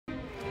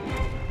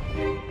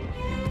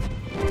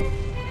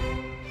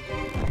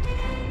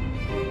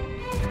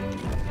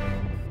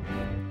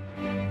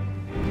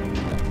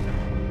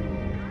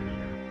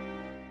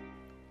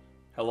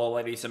Hello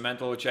ladies and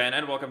gentlemen,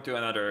 and welcome to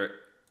another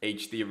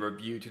HD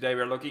review. Today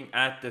we're looking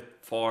at the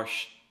Foch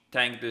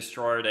tank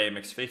destroyer, the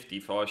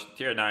MX-50 Foch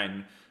Tier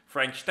 9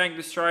 French tank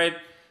destroyer.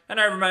 And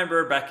I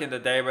remember back in the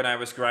day when I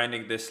was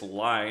grinding this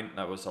line,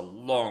 that was a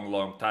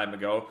long time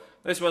ago.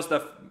 This was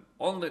the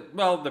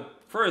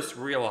first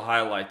real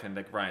highlight in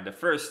the grind. The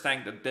first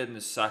tank that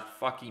didn't suck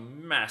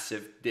fucking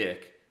massive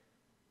dick.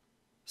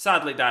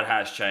 Sadly that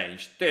has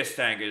changed. This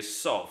tank is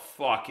so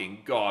fucking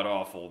god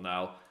awful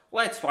now.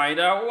 Let's find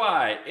out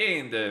why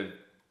in the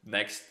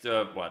next,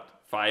 5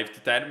 to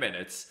 10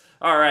 minutes.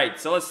 Alright,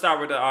 so let's start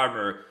with the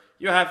armor.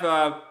 You have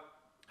a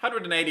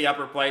 180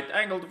 upper plate,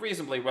 angled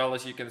reasonably well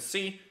as you can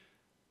see.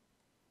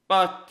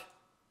 But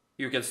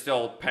you can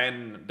still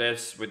pen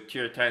this with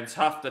tier 10s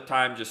half the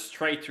time, just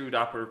straight through the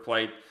upper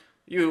plate.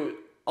 You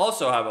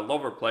also have a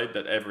lower plate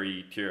that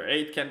every tier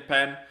 8 can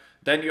pen.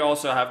 Then you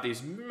also have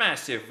these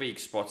massive weak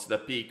spots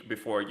that peak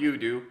before you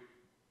do,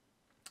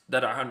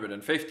 that are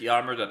 150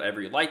 armor that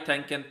every light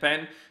tank can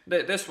pen.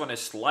 This one is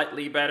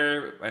slightly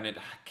better and it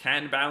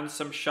can bounce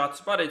some shots,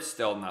 but it's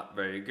still not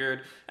very good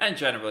and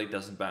generally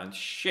doesn't bounce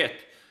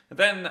shit.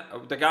 Then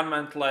the gun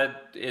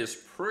mantlet is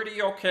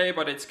pretty okay,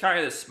 but it's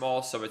kind of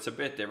small, so it's a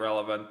bit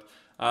irrelevant.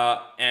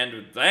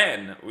 And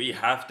then we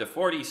have the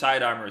 40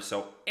 side armor,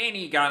 so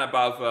any gun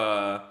above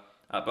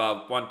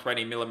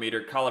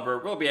 120mm caliber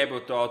will be able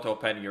to auto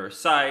pen your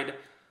side,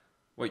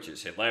 which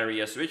is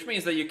hilarious, which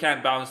means that you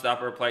can bounce the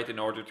upper plate in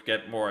order to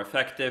get more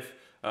effective.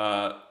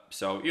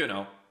 So, you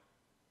know,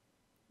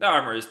 the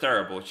armor is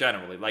terrible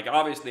generally. Like,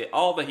 obviously,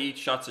 all the heat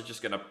shots are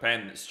just gonna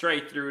pen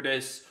straight through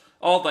this.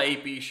 All the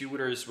AP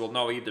shooters will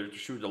know either to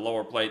shoot the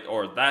lower plate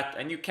or that,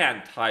 and you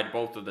can't hide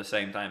both at the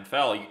same time.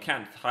 You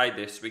can't hide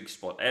this weak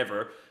spot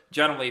ever.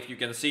 Generally, if you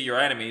can see your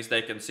enemies,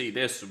 they can see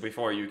this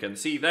before you can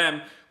see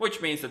them,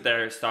 which means that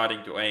they're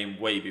starting to aim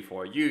way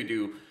before you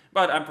do.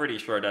 But I'm pretty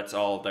sure that's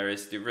all there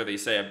is to really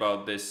say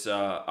about this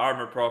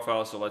armor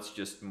profile, so let's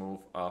just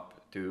move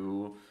up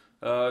to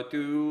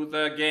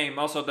the game.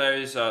 Also, there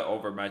is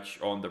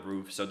overmatch on the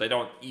roof, so they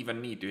don't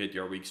even need to hit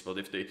your weak spot.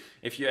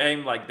 If you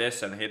aim like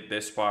this and hit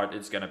this part,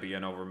 it's gonna be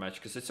an overmatch,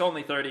 because it's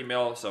only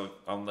 30mm, so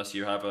unless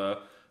you have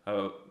a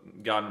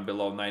gun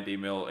below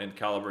 90mm in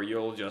caliber,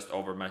 you'll just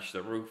overmatch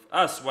the roof,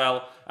 as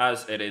well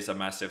as it is a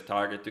massive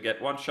target to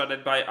get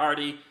one-shotted by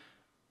Artie.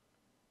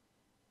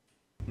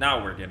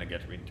 Now we're gonna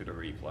get into the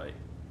replay.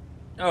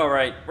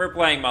 Alright, we're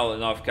playing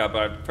Malinovka,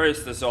 but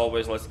first as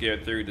always let's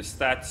get through the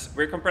stats.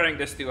 We're comparing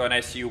this to an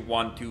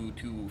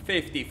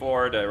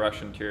SU-12254, the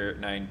Russian Tier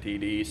 9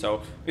 TD.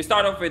 So we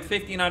start off with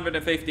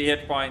 1550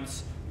 hit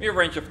points, mid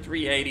range of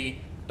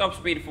 380, top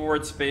speed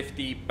forwards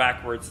 50,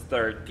 backwards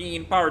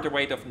 13, power to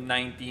weight of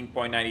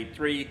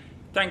 19.93,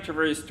 tank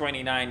traverse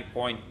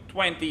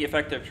 29.20,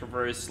 effective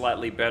traverse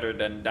slightly better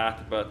than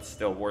that, but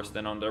still worse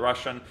than on the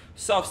Russian.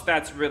 Soft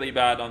stats really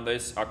bad on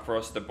this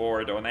across the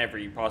board on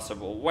every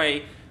possible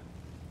way.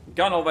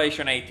 Gun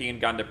elevation 18,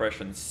 gun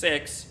depression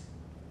 6,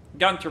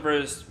 gun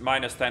traverse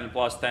 -10,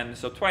 +10,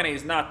 so 20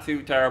 is not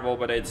too terrible,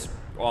 but it's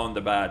on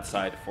the bad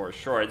side for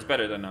sure. It's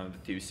better than on the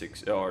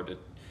 26 or the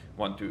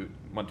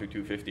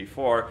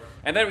 12254.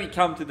 And then we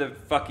come to the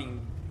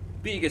fucking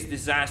biggest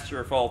disaster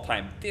of all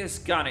time. This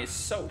gun is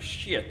so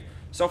shit.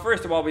 So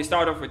first of all, we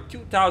start off with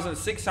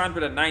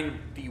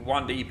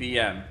 2691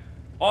 DPM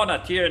on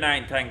a tier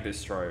 9 tank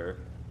destroyer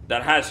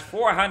that has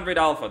 400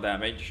 alpha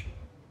damage,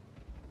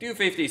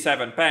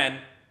 257 pen,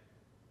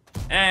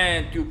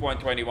 and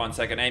 2.21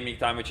 second aiming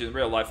time, which in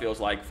real life feels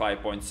like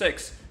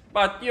 5.6.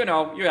 But, you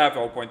know, you have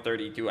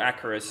 0.32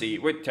 accuracy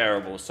with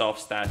terrible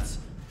soft stats,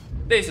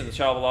 decent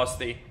shell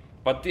velocity,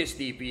 but this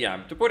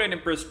DPM, to put it in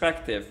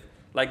perspective,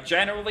 like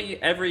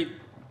generally every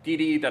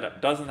TD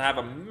that doesn't have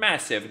a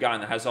massive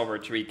gun has over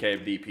 3k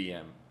of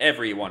DPM.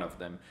 Every one of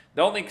them.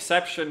 The only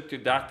exception to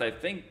that, I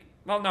think...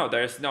 Well, no,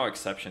 there's no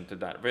exception to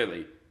that,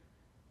 really.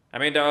 I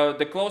mean,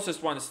 the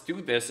closest ones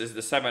to this is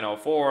the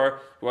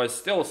 704, who has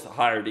still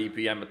higher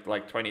DPM at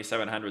like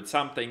 2700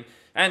 something.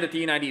 And the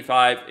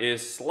T95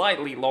 is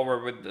slightly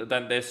lower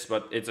than this,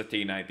 but it's a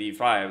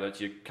T95 that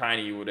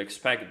you would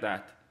expect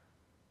that.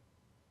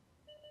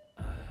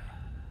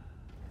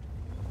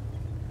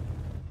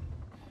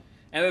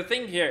 And the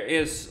thing here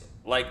is,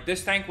 like,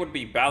 this tank would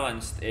be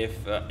balanced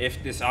if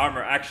this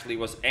armor actually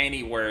was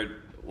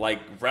anywhere,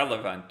 like,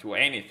 relevant to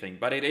anything.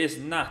 But it is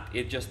not.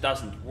 It just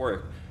doesn't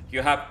work.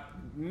 You have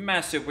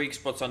massive weak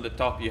spots on the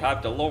top. You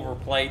have the lower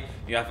plate.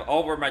 You have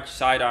overmatched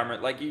side armor.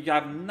 Like, you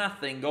have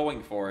nothing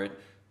going for it,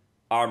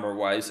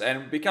 armor-wise.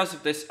 And because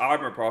of this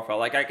armor profile,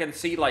 like, I can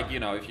see, like, you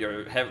know, if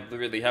you're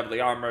really heavily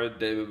armored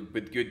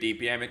with good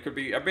DPM, it could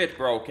be a bit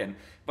broken.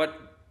 But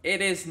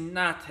it is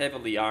not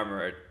heavily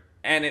armored.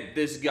 And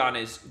this gun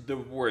is the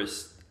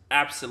worst,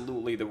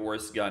 absolutely the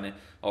worst gun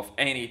of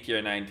any tier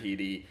 9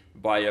 TD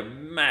by a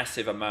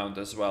massive amount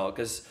as well.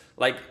 Because,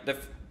 like, the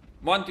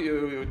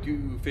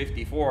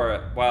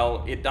 12254,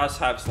 while it does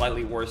have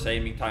slightly worse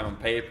aiming time on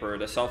paper,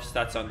 the soft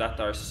stats on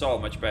that are so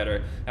much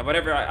better. And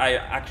whenever I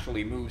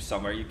actually move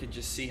somewhere, you can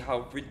just see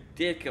how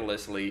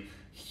ridiculously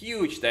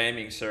huge the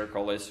aiming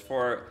circle is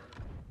for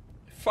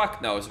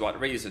fuck knows what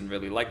reason,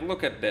 really. Like,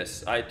 look at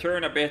this. I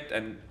turn a bit,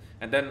 and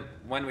then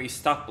when we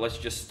stop, let's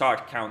just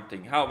start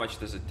counting. How much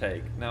does it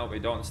take? No, we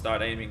don't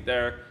start aiming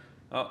there.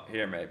 Oh,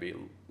 here maybe.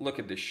 Look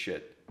at this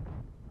shit.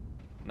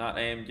 Not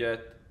aimed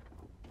yet.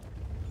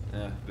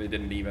 We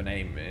didn't even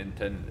aim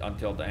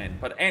until the end.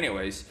 But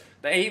anyways,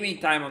 the aiming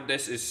time on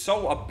this is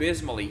so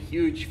abysmally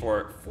huge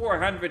for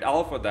 400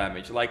 alpha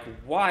damage. Like,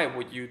 why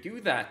would you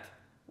do that?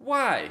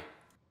 Why?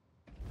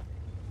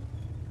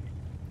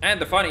 And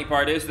the funny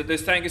part is that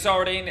this tank is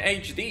already in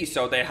HD,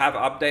 so they have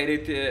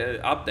updated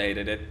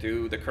it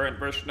to the current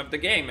version of the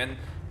game. And,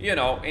 you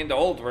know, in the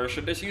old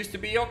version, this used to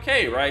be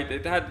okay, right?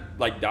 It had,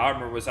 like, the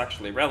armor was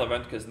actually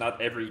relevant, because not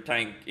every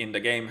tank in the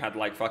game had,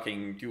 like,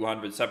 fucking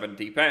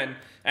 270 pen,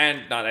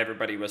 and not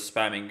everybody was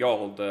spamming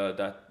gold.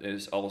 That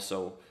is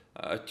also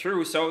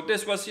true. So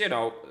this was, you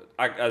know,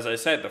 as I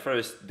said, the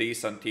first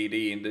decent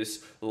TD in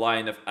this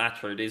line of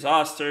utter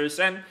disasters,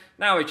 and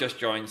now it just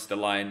joins the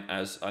line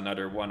as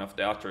another one of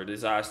the utter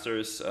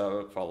disasters,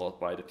 followed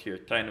by the tier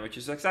 10, which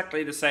is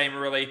exactly the same,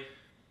 really.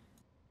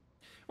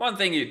 One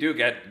thing you do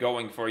get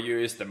going for you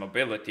is the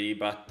mobility,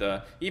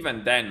 but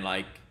even then,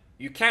 like,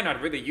 you cannot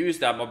really use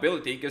that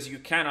mobility because you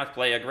cannot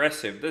play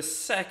aggressive the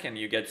second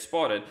you get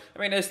spotted. I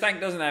mean, this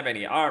tank doesn't have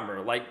any armor.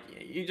 Like,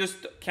 you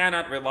just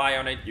cannot rely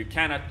on it. You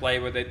cannot play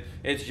with it.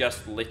 It's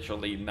just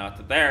literally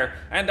not there.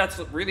 And that's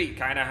really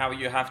kind of how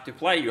you have to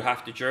play. You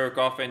have to jerk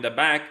off in the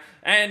back.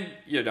 And,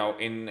 you know,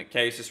 in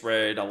cases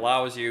where it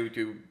allows you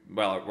to,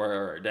 well,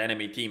 where the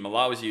enemy team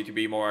allows you to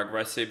be more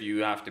aggressive,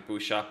 you have to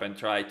push up and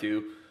try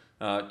to,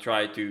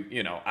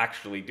 you know,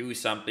 actually do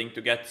something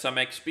to get some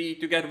XP,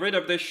 to get rid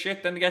of this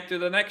shit and get to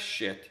the next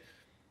shit.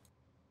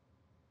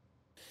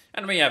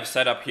 And we have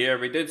set up here,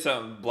 we did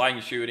some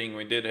blind shooting,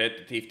 we did hit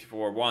the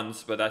T-54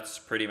 once, but that's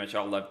pretty much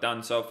all I've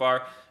done so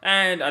far.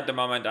 And at the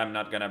moment, I'm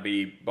not gonna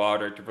be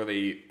bothered to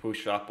really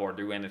push up or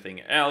do anything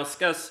else,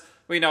 because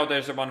we know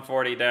there's a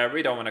 140 there,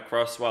 we don't want to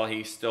cross while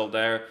he's still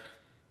there.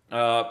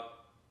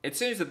 It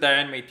seems that their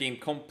enemy team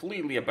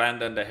completely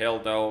abandoned the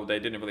hill, though. They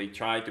didn't really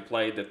try to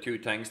play. The two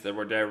tanks that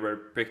were there were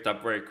picked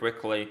up very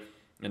quickly.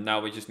 And now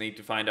we just need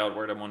to find out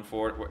where the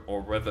 140,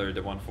 or whether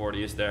the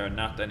 140 is there or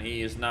not, and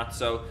he is not.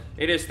 So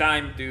it is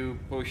time to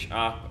push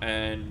up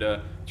and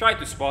try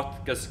to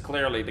spot, because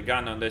clearly the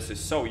gun on this is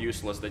so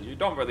useless that you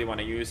don't really want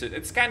to use it.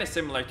 It's kind of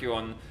similar to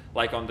on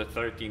the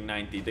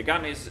 1390. The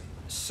gun is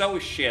so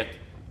shit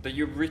that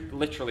you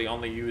literally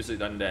only use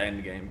it on the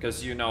end game,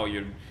 because you know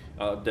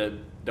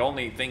the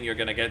only thing you're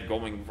gonna get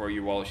going for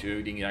you while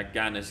shooting that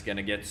gun is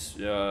gonna get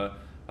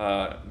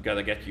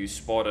you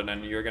spotted,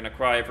 and you're gonna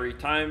cry every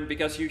time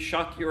because you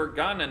shot your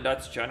gun. And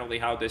that's generally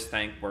how this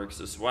tank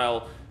works as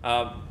well.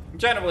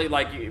 Generally,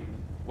 like,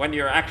 when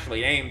you're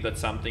actually aimed at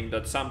something,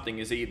 that something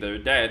is either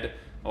dead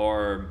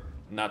or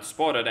not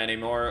spotted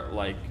anymore,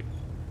 like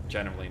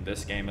generally in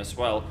this game as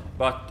well.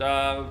 But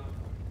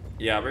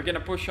yeah, we're gonna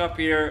push up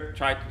here,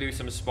 try to do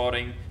some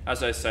spotting.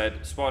 As I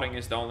said, spotting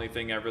is the only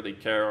thing I really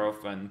care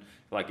of, and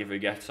like, if we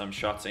get some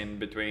shots in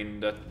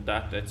between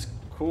that's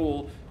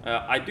cool.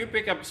 I do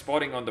pick up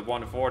spotting on the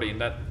 140,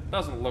 and that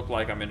doesn't look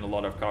like I'm in a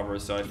lot of cover,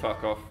 so I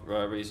fuck off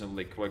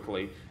reasonably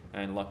quickly.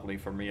 And luckily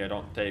for me, I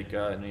don't take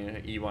an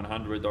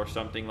E100 or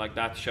something like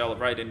that shell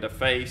right in the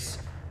face.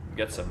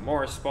 Get some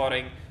more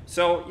spotting.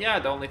 So yeah,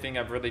 the only thing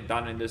I've really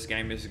done in this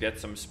game is get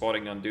some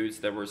spotting on dudes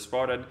that were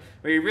spotted.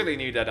 We really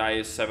need that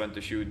IS-7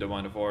 to shoot the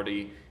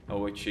 140,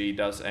 which he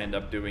does end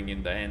up doing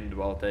in the end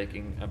while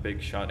taking a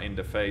big shot in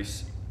the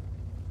face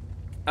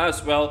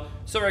as well.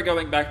 So we're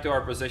going back to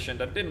our position.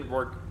 That didn't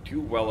work too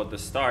well at the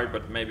start,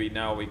 but maybe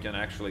now we can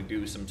actually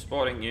do some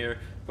spotting here,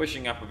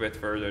 pushing up a bit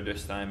further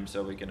this time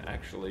so we can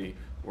actually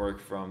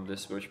work from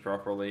this bush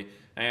properly.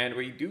 And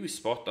we do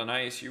spot an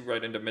ISU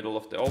right in the middle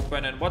of the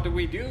open, and what do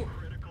we do?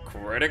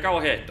 Critical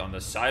hit on the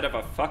side of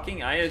a fucking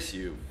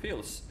ISU.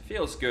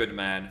 Feels good,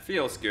 man.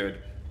 Feels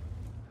good.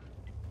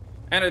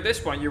 And at this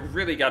point, you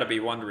really gotta be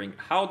wondering,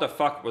 how the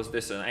fuck was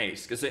this an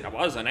ace? Because it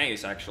was an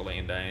ace, actually,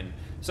 in the end.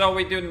 So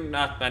we did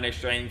not manage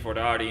to aim for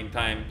the RD in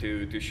time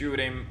to shoot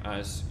him,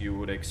 as you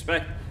would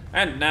expect.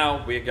 And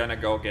now we're gonna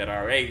go get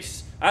our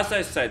ace. As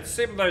I said,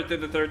 similar to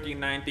the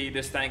 1390,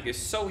 this tank is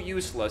so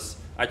useless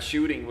at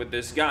shooting with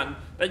this gun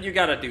that you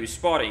gotta do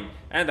spotting.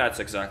 And that's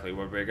exactly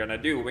what we're gonna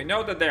do. We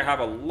know that they have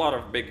a lot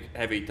of big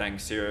heavy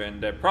tanks here,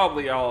 and they're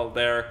probably all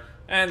there.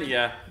 And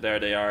yeah, there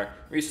they are.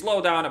 We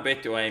slow down a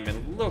bit to aim,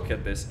 and look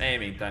at this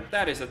aiming time.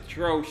 That is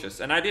atrocious.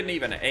 And I didn't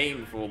even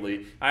aim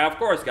fully. I of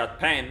course got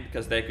penned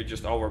because they could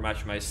just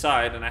overmatch my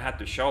side, and I had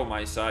to show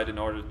my side in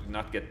order to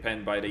not get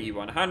penned by the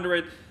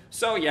E100.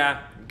 So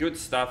yeah, good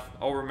stuff.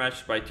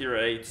 Overmatched by tier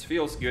 8s.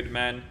 Feels good,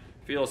 man.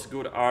 Feels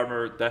good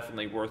armor.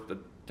 Definitely worth the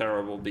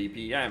terrible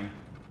DPM.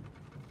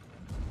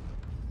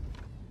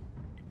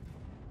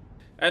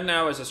 And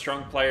now, as a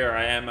strong player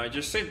I am, I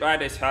just sit by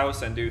this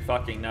house and do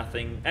fucking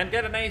nothing, and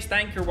get an ace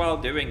tanker while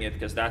doing it,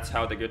 because that's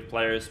how the good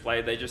players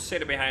play. They just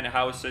sit behind the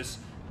houses,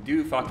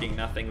 do fucking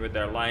nothing with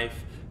their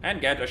life, and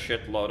get a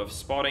shitload of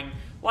spotting,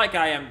 like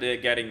I am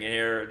getting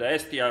here. The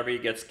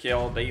STRV gets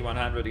killed, the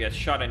E100 gets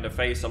shot in the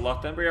face a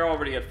lot, and we're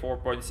already at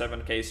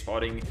 4.7k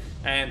spotting,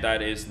 and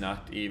that is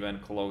not even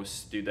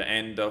close to the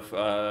end of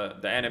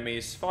the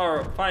enemies.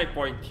 For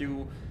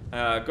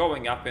 5.2,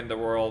 going up in the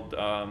world,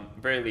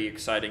 really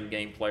exciting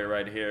gameplay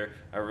right here.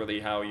 Really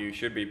how you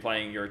should be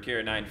playing your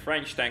tier 9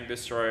 French tank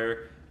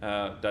destroyer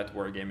that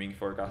Wargaming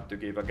forgot to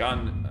give a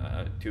gun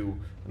to.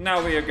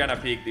 Now we are gonna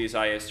peek these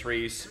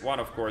IS-3s. One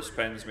of course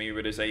pens me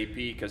with his AP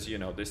because you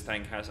know this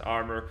tank has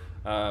armor,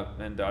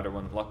 and the other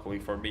one luckily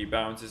for me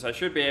bounces. I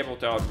should be able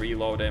to out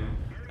reload him,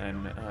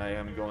 and I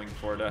am going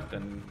for that,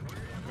 and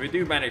we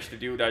do manage to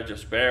do that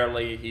just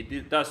barely. He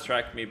does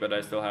track me, but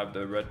I still have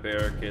the red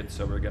bear kit,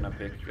 so we're gonna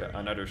pick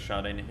another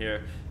shot in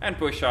here and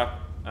push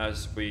up,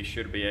 as we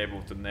should be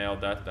able to nail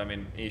that. I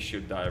mean, he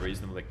should die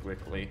reasonably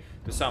quickly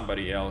to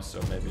somebody else, so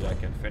maybe I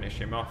can finish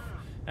him off.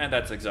 And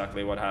that's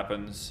exactly what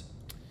happens.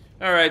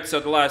 Alright, so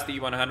the last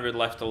E100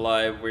 left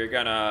alive. We're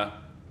gonna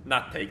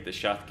not take the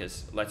shot,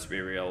 because let's be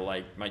real,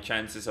 like, my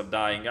chances of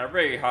dying are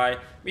very high.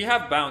 We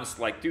have bounced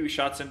like 2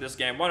 shots in this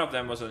game. One of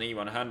them was an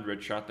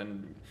E100 shot,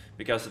 and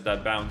because of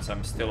that bounce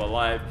I'm still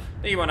alive.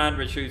 The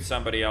E100 shoots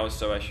somebody else,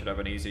 so I should have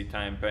an easy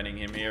time penning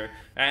him here.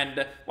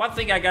 And one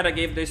thing I gotta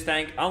give this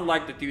tank,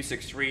 unlike the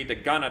 263, the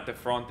gun at the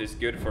front is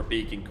good for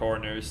peeking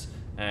corners,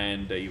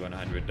 and the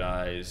E100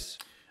 dies.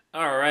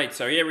 Alright,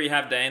 so here we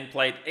have the end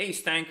plate.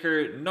 Ace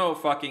tanker, no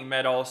fucking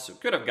medals.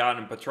 Could have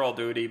gotten patrol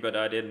duty, but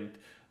I didn't.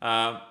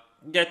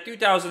 Get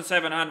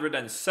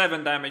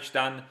 2,707 damage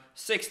done,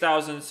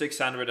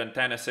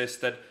 6,610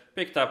 assisted,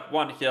 picked up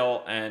 1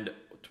 kill and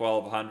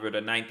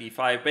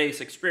 1,295 base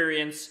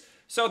experience.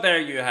 So there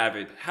you have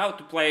it. How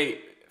to play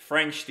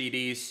French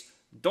TDs.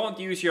 Don't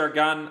use your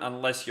gun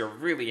unless you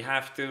really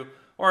have to,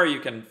 or you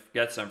can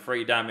get some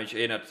free damage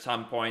in at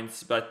some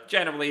points, but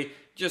generally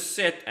just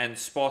sit and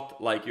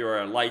spot like you're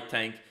a light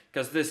tank,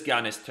 because this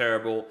gun is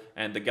terrible,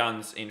 and the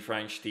guns in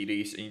French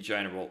TDs in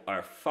general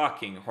are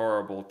fucking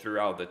horrible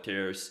throughout the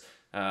tiers.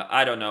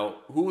 I don't know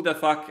who the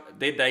fuck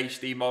did the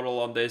HD model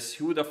on this,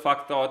 who the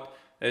fuck thought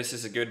this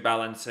is a good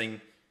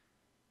balancing,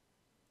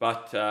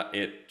 but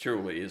it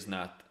truly is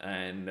not.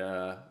 And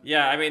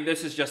yeah, I mean,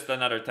 this is just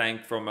another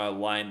tank from a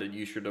line that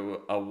you should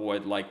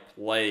avoid like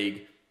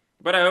plague.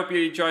 But I hope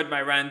you enjoyed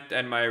my rant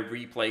and my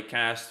replay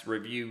cast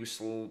review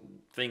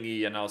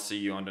thingy, and I'll see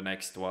you on the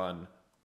next one.